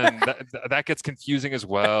Brothers, but then that gets confusing as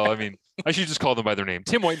well. I mean, I should just call them by their name: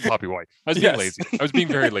 Tim White and Poppy White. I was being lazy. I was being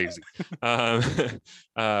very lazy.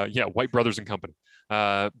 White Brothers and Company.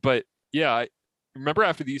 But yeah, I remember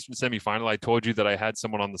after the Eastern semifinal, I told you that I had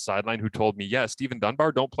someone on the sideline who told me, "Yeah, Stephen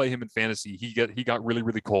Dunbar, don't play him in fantasy. He got really,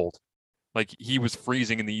 really cold." Like he was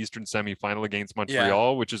freezing in the Eastern semifinal against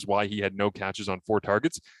Montreal, which is why he had no catches on 4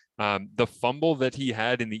 targets. The fumble that he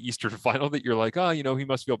had in the Eastern final that you're like, oh, he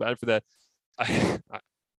must feel bad for that. I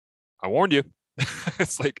warned you.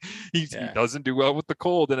 It's like he doesn't do well with the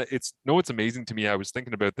cold. And it's amazing to me. I was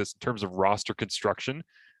thinking about this in terms of roster construction.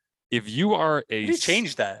 If you are He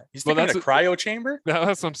changed that. He's thinking a cryo chamber.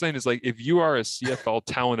 That's what I'm saying. Is like, if you are a CFL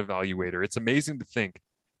talent evaluator, it's amazing to think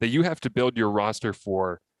that you have to build your roster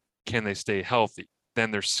for, can they stay healthy?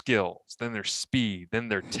 Then their skills, then their speed, then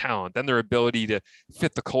their talent, then their ability to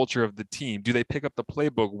fit the culture of the team. Do they pick up the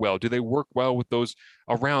playbook well? Do they work well with those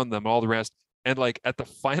around them? All the rest. And like at the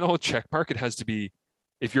final check mark, it has to be,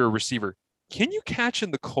 if you're a receiver, can you catch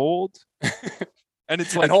in the cold? And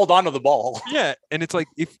it's like, and hold on to the ball. Yeah. And it's like,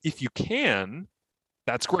 if you can,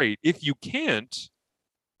 that's great. If you can't,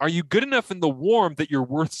 are you good enough in the warm that you're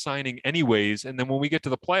worth signing anyways? And then when we get to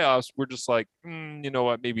the playoffs, we're just like, you know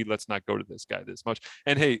what? Maybe let's not go to this guy this much.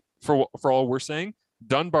 And hey, for all we're saying,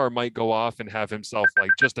 Dunbar might go off and have himself like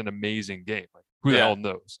just an amazing game. Like, who the hell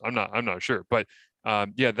knows? I'm not sure. But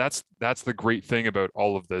that's the great thing about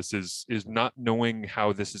all of this is not knowing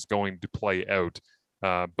how this is going to play out.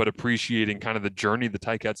 but appreciating kind of the journey the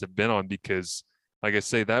Ticats have been on, because like I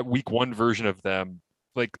say, that week one version of them,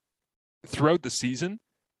 like throughout the season,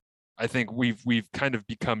 I think we've kind of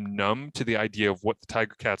become numb to the idea of what the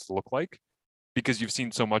Tiger Cats look like, because you've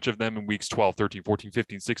seen so much of them in weeks 12, 13, 14,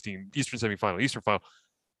 15, 16, Eastern semifinal, Eastern final.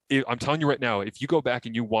 I'm telling you right now, if you go back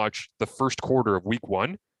and you watch the first quarter of week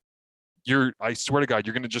one, I swear to God,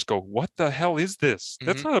 you're going to just go, what the hell is this?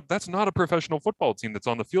 Mm-hmm. That's not a professional football team that's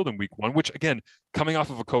on the field in week one, which again, coming off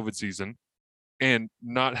of a COVID season and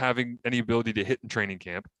not having any ability to hit in training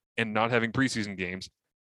camp and not having preseason games,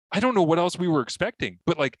 I don't know what else we were expecting,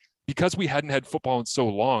 but like, because we hadn't had football in so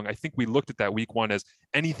long, I think we looked at that week one as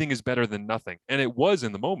anything is better than nothing. And it was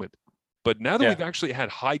in the moment. But now that we've actually had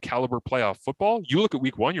high caliber playoff football, you look at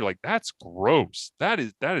week one, you're like, that's gross. That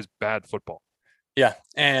is bad football. Yeah.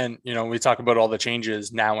 And, we talk about all the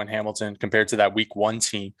changes now in Hamilton compared to that week one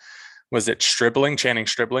team. Was it Stribling? Channing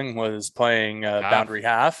Stribling was playing boundary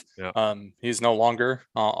half. Yeah. He's no longer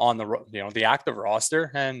on the active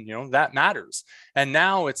roster, and, that matters. And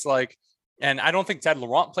now it's like, and I don't think Ted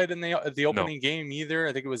Laurent played in the opening game either.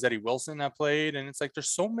 I think it was Eddie Wilson that played. And it's like, there's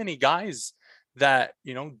so many guys that,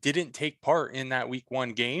 didn't take part in that week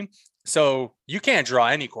one game. So you can't draw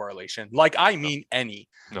any correlation. Like, I mean, any.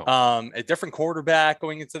 No. A different quarterback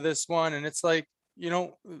going into this one. And it's like,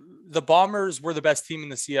 the Bombers were the best team in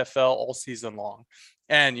the CFL all season long.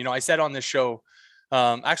 And, I said on this show,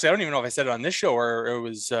 actually, I don't even know if I said it on this show or it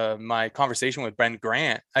was my conversation with Ben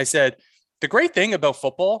Grant. I said, the great thing about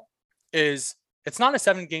football is it's not a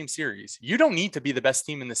 7-game series. You don't need to be the best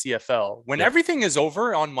team in the CFL. When everything is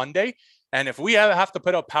over on Monday, and if we have to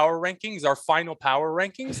put out power rankings, our final power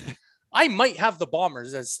rankings, I might have the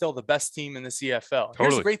Bombers as still the best team in the CFL. Totally.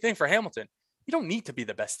 Here's the great thing for Hamilton. You don't need to be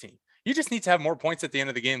the best team. You just need to have more points at the end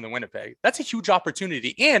of the game than Winnipeg. That's a huge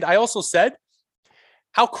opportunity. And I also said,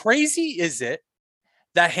 how crazy is it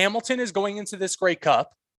that Hamilton is going into this Grey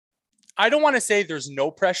Cup? I don't want to say there's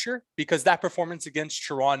no pressure, because that performance against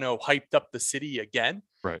Toronto hyped up the city again.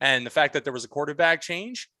 Right. And the fact that there was a quarterback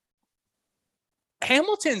change.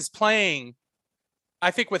 Hamilton's playing,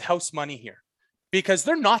 I think, with house money here, because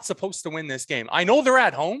they're not supposed to win this game. I know they're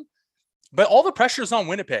at home, but all the pressure is on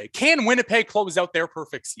Winnipeg. Can Winnipeg close out their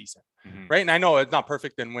perfect season? Mm-hmm. Right. And I know it's not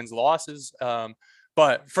perfect in wins, losses.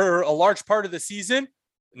 But for a large part of the season,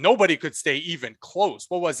 nobody could stay even close.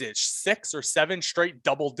 What was it? 6 or 7 straight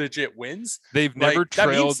double-digit wins. They've never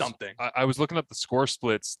trailed. That means something. I was looking up the score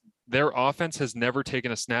splits. Their offense has never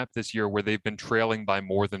taken a snap this year where they've been trailing by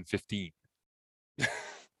more than 15.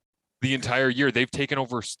 The entire year, they've taken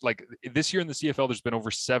over, like this year in the CFL, there's been over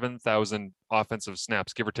 7,000 offensive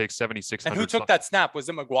snaps, give or take 7,600. And who took that snap? Was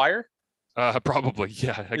it McGuire? Probably,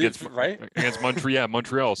 yeah, against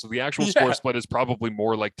Montreal. So the actual score split is probably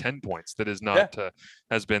more like 10 points. That is not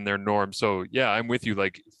has been their norm. So yeah, I'm with you.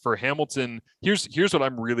 Like for Hamilton, here's what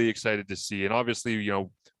I'm really excited to see. And obviously,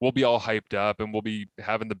 we'll be all hyped up and we'll be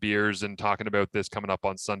having the beers and talking about this coming up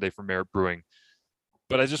on Sunday for Merit Brewing.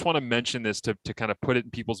 But I just want to mention this to kind of put it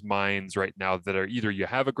in people's minds right now that are either you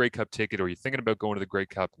have a Grey Cup ticket or you're thinking about going to the Grey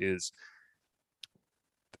Cup. Is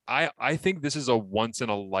I think this is a once in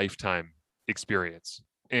a lifetime experience.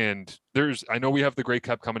 And I know we have the Grey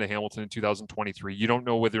Cup coming to Hamilton in 2023. You don't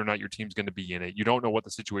know whether or not your team's going to be in it. You don't know what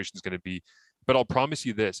the situation is going to be. But I'll promise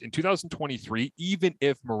you this, in 2023, even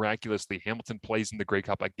if miraculously Hamilton plays in the Grey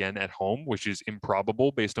Cup again at home, which is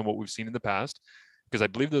improbable based on what we've seen in the past, because I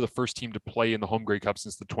believe they're the first team to play in the home Grey Cup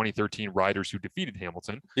since the 2013 Riders, who defeated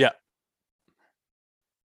Hamilton. Yeah.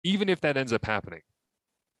 Even if that ends up happening,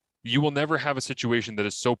 you will never have a situation that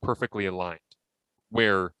is so perfectly aligned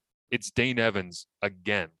where it's Dane Evans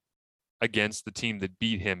again against the team that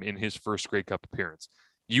beat him in his first Grey Cup appearance.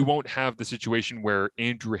 You won't have the situation where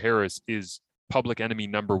Andrew Harris is public enemy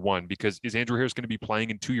number one, because is Andrew Harris going to be playing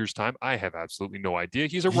in 2 years' time? I have absolutely no idea.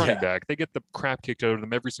 He's a running back. They get the crap kicked out of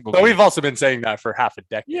them every single game. We've also been saying that for half a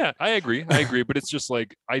decade. Yeah, I agree. But it's just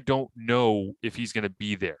like, I don't know if he's going to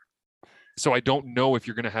be there. So I don't know if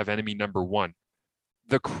you're going to have enemy number one.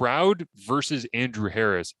 The crowd versus Andrew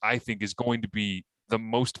Harris, I think, is going to be the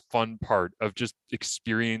most fun part of just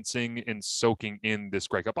experiencing and soaking in this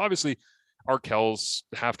Grey Cup. Obviously, Arkell's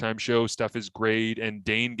halftime show stuff is great, and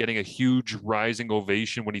Dane getting a huge rising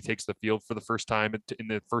ovation when he takes the field for the first time in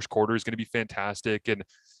the first quarter is going to be fantastic. And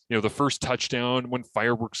the first touchdown when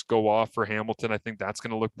fireworks go off for Hamilton, I think that's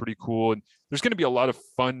going to look pretty cool. And there's going to be a lot of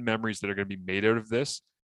fun memories that are going to be made out of this,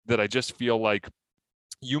 that I just feel like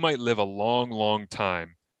you might live a long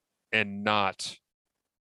time and not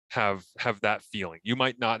have that feeling. You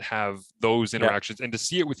might not have those interactions, and to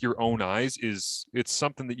see it with your own eyes it's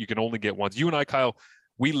something that you can only get once. You and I, Kyle,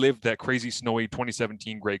 we lived that crazy snowy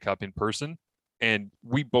 2017 Grey Cup in person, And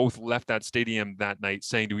we both left that stadium that night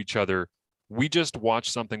saying to each other, we just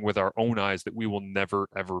watched something with our own eyes that we will never,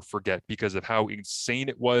 ever forget because of how insane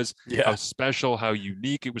it was, how special, how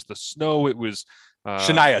unique. It was the snow. It was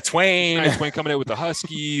Shania Twain. Coming out with the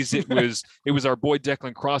Huskies. It was our boy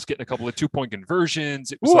Declan Cross getting a couple of 2-point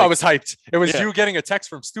conversions. It was I was hyped. It was you getting a text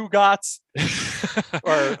from Stu Gotts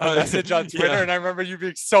or a message on Twitter, and I remember you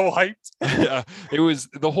being so hyped. Yeah, it was,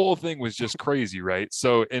 the whole thing was just crazy, right?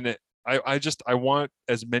 So, I want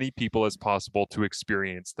as many people as possible to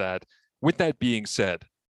experience that. With that being said,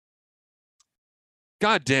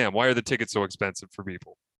 God damn, why are the tickets so expensive for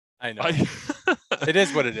people? I know. It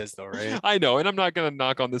is what it is, though, right? I know. And I'm not going to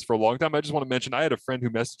knock on this for a long time. I just want to mention, I had a friend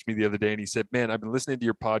who messaged me the other day and he said, man, I've been listening to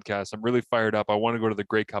your podcast. I'm really fired up. I want to go to the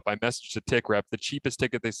Grey Cup. I messaged the tick rep. The cheapest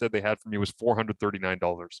ticket they said they had for me was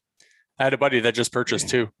 $439. I had a buddy that just purchased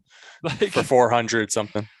two for 400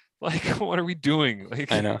 something. Like, what are we doing?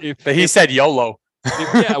 Like, I know. But he said YOLO.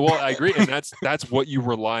 Yeah, well, I agree. And that's what you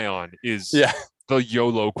rely on is the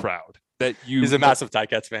YOLO crowd. That he's a massive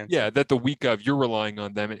Ticats fan. Yeah, that the week of you're relying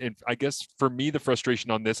on them. And I guess for me, the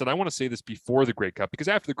frustration on this, and I want to say this before the Grey Cup, because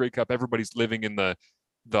after the Grey Cup, everybody's living in the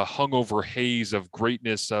hungover haze of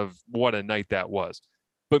greatness of what a night that was.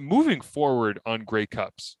 But moving forward on Grey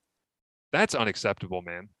Cups, that's unacceptable,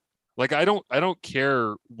 man. Like, I don't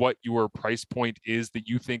care what your price point is that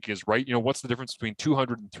you think is right. You know, what's the difference between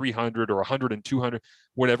 200 and 300 or 100 and 200,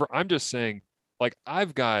 whatever. I'm just saying, like,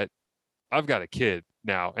 I've got a kid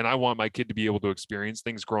now, and I want my kid to be able to experience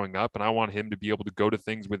things growing up, and I want him to be able to go to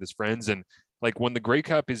things with his friends. And like, when the Grey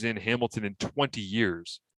Cup is in Hamilton in 20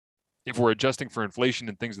 years, if we're adjusting for inflation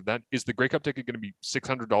and things like that, is the Grey Cup ticket going to be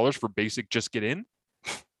 $600 for basic just get in?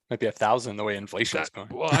 Might be $1,000 the way inflation is going.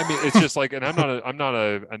 Well, I mean, it's just like, and I'm not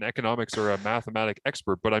an economics or a mathematic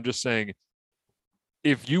expert, but I'm just saying,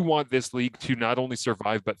 if you want this league to not only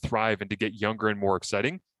survive but thrive and to get younger and more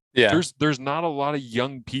exciting, there's not a lot of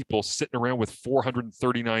young people sitting around with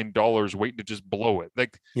 $439 waiting to just blow it.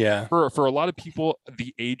 Like, for a lot of people,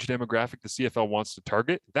 the age demographic the CFL wants to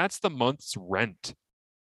target, that's the month's rent.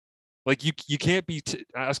 Like, you can't be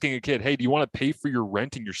asking a kid, hey, do you want to pay for your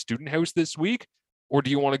rent in your student house this week? Or do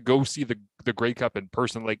you want to go see the Grey Cup in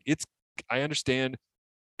person? Like, I understand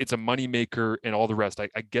it's a moneymaker and all the rest. I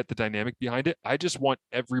get the dynamic behind it. I just want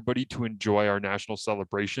everybody to enjoy our national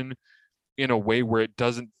celebration in a way where it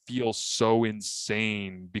doesn't feel so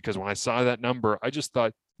insane. Because when I saw that number, I just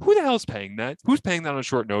thought, who the hell's paying that? Who's paying that on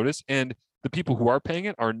short notice? And the people who are paying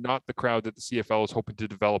it are not the crowd that the CFL is hoping to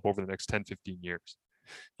develop over the next 10, 15 years.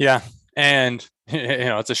 Yeah. And,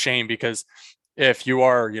 it's a shame because if you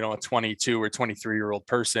are, a 22 or 23-year-old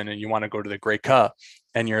person and you want to go to the Grey Cup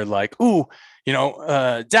and you're like, ooh,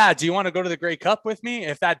 Dad, do you want to go to the Grey Cup with me?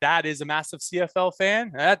 If that dad is a massive CFL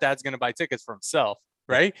fan, that dad's going to buy tickets for himself,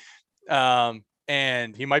 right?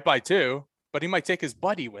 And he might buy two, but he might take his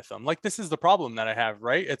buddy with him. Like, this is the problem that I have,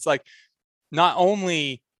 right? It's like, not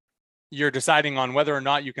only you're deciding on whether or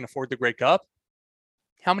not you can afford the Grey Cup,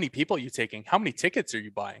 how many people are you taking? How many tickets are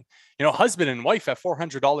you buying? Husband and wife at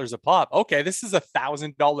 $400 a pop. Okay, this is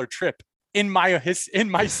 $1,000 trip in my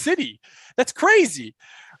city. That's crazy,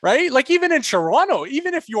 right? Like, even in Toronto,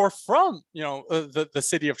 even if you're from the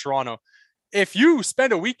city of Toronto, if you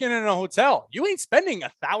spend a weekend in a hotel, you ain't spending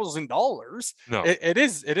 $1,000. No, it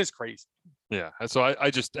is crazy. Yeah. So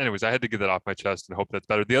I just, anyways, I had to get that off my chest and hope that's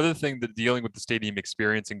better. The other thing that dealing with the stadium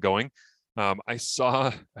experience and going, I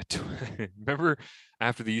saw, remember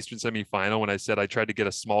after the Eastern semifinal when I said I tried to get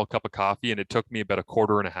a small cup of coffee and it took me about a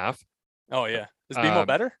quarter and a half. Oh yeah. Is BMO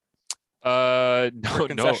better? No,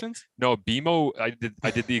 BMO.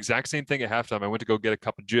 I did the exact same thing at halftime. I went to go get a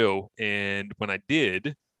cup of Joe. And when I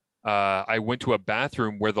did, I went to a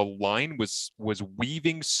bathroom where the line was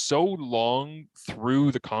weaving so long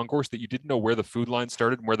through the concourse that you didn't know where the food line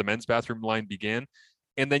started and where the men's bathroom line began.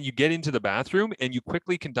 And then you get into the bathroom and you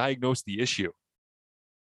quickly can diagnose the issue.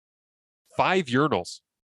 5 urinals.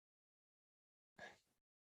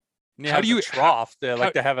 How do you trough? They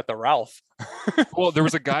like to have at the Ralph. Well, there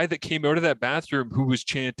was a guy that came out of that bathroom who was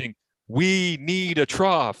chanting, "We need a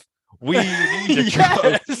trough. We need a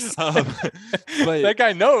trough." But that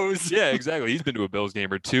guy knows. Yeah, exactly. He's been to a Bills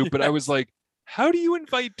game or two. But I was like, how do you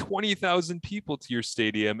invite 20,000 people to your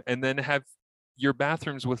stadium and then have your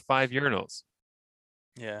bathrooms with 5 urinals?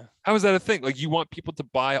 Yeah. How is that a thing? Like, you want people to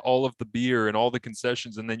buy all of the beer and all the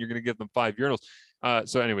concessions, and then you're going to give them 5 urinals.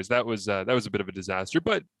 So anyways, that was a bit of a disaster.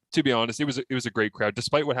 But to be honest, it was a great crowd.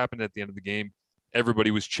 Despite what happened at the end of the game,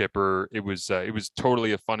 everybody was chipper. It was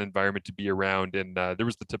totally a fun environment to be around. And there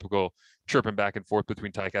was the typical chirping back and forth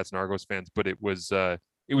between Ticats and Argos fans, but it was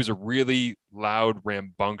It was a really loud,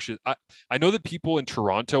 rambunctious. I know that people in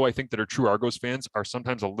Toronto, I think that are true Argos fans, are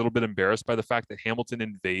sometimes a little bit embarrassed by the fact that Hamilton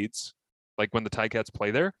invades, like when the Ticats play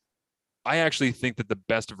there. I actually think that the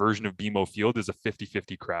best version of BMO Field is a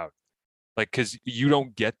 50-50 crowd. Like, because you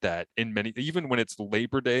don't get that in many, even when it's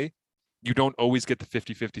Labor Day, you don't always get the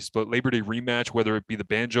 50-50 split. Labor Day rematch, whether it be the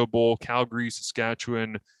Banjo Bowl, Calgary,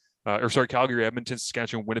 Saskatchewan, Calgary, Edmonton,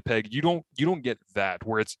 Saskatchewan, Winnipeg, you don't get that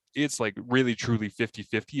where it's like really truly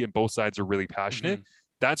 50-50 and both sides are really passionate. Mhm.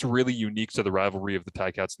 That's really unique to the rivalry of the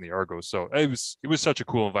Ticats and the Argos. So it was such a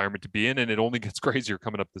cool environment to be in, and it only gets crazier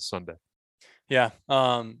coming up this Sunday. Yeah.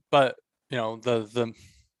 But you know,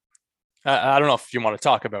 I don't know if you want to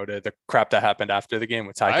talk about it, the crap that happened after the game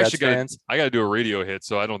with Ticats fans. I got to do a radio hit,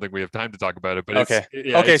 so I don't think we have time to talk about it. But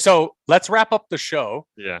okay. So let's wrap up the show.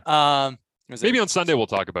 Yeah. Maybe on Sunday we'll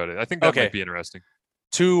talk about it. I think that might be interesting.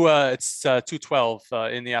 It's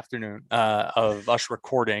 2:12 in the afternoon of us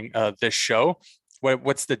recording this show.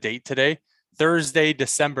 What's the date today? Thursday,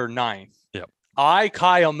 December 9th. Yep. I,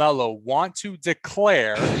 Kyle Mello, want to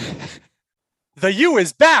declare the U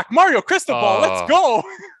is back. Mario Cristobal, let's go.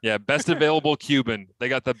 Yeah, best available Cuban. They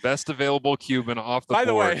got the best available Cuban off the board. By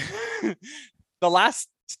the way, the last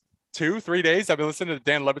 2-3 days I've been listening to the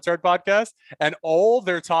Dan Le Batard podcast, and all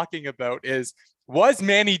they're talking about was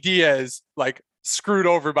Manny Diaz like screwed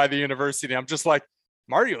over by the university? I'm just like,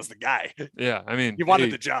 Mario's the guy. Yeah, I mean, he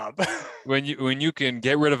wanted the job. when you can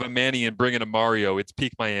get rid of a Manny and bring in a Mario, it's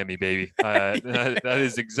peak Miami, baby. That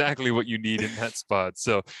is exactly what you need in that spot.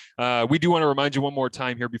 So we do want to remind you one more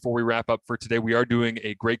time here before we wrap up for today. We are doing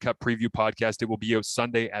a Grey Cup preview podcast. It will be out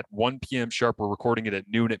Sunday at 1 p.m. sharp. We're recording it at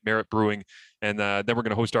noon at Merit Brewing, and then we're going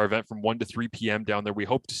to host our event from 1 to 3 p.m. down there. We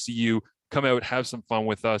hope to see you. Come out, have some fun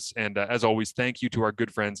with us. And as always, thank you to our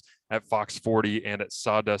good friends at Fox 40 and at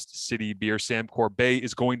Sawdust City Beer. Sam Corbet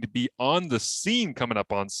is going to be on the scene coming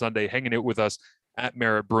up on Sunday, hanging out with us at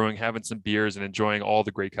Merit Brewing, having some beers and enjoying all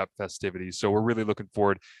the Grey Cup festivities. So we're really looking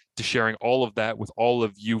forward to sharing all of that with all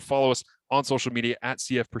of you. Follow us on social media at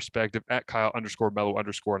CF Perspective, at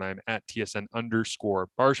Kyle_Mello_, and I'm at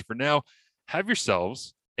TSN_Barsh. For now, have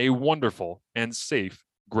yourselves a wonderful and safe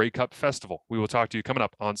Grey Cup Festival. We will talk to you coming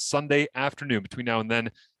up on Sunday afternoon. Between now and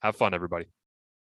then, have fun, everybody.